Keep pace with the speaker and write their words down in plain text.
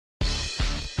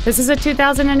This is a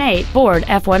 2008 Ford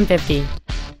F-150.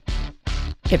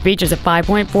 It features a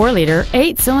 5.4-liter,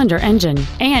 8-cylinder engine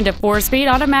and a 4-speed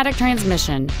automatic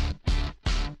transmission.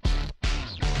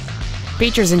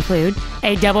 Features include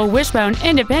a double wishbone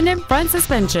independent front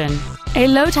suspension, a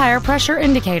low tire pressure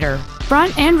indicator,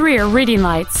 front and rear reading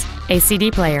lights, a CD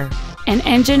player, an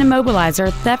engine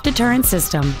immobilizer theft deterrent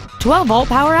system, 12-volt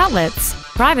power outlets,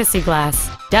 privacy glass,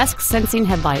 dusk sensing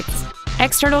headlights,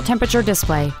 external temperature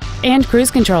display, and cruise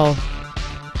control.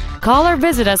 Call or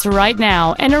visit us right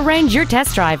now and arrange your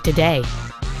test drive today.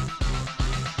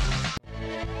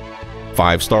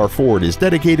 5-Star Ford is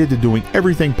dedicated to doing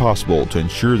everything possible to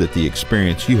ensure that the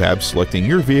experience you have selecting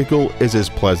your vehicle is as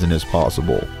pleasant as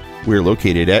possible. We're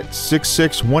located at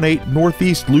 6618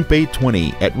 Northeast Loop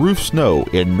 820 at Roof Snow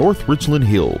in North Richland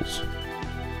Hills.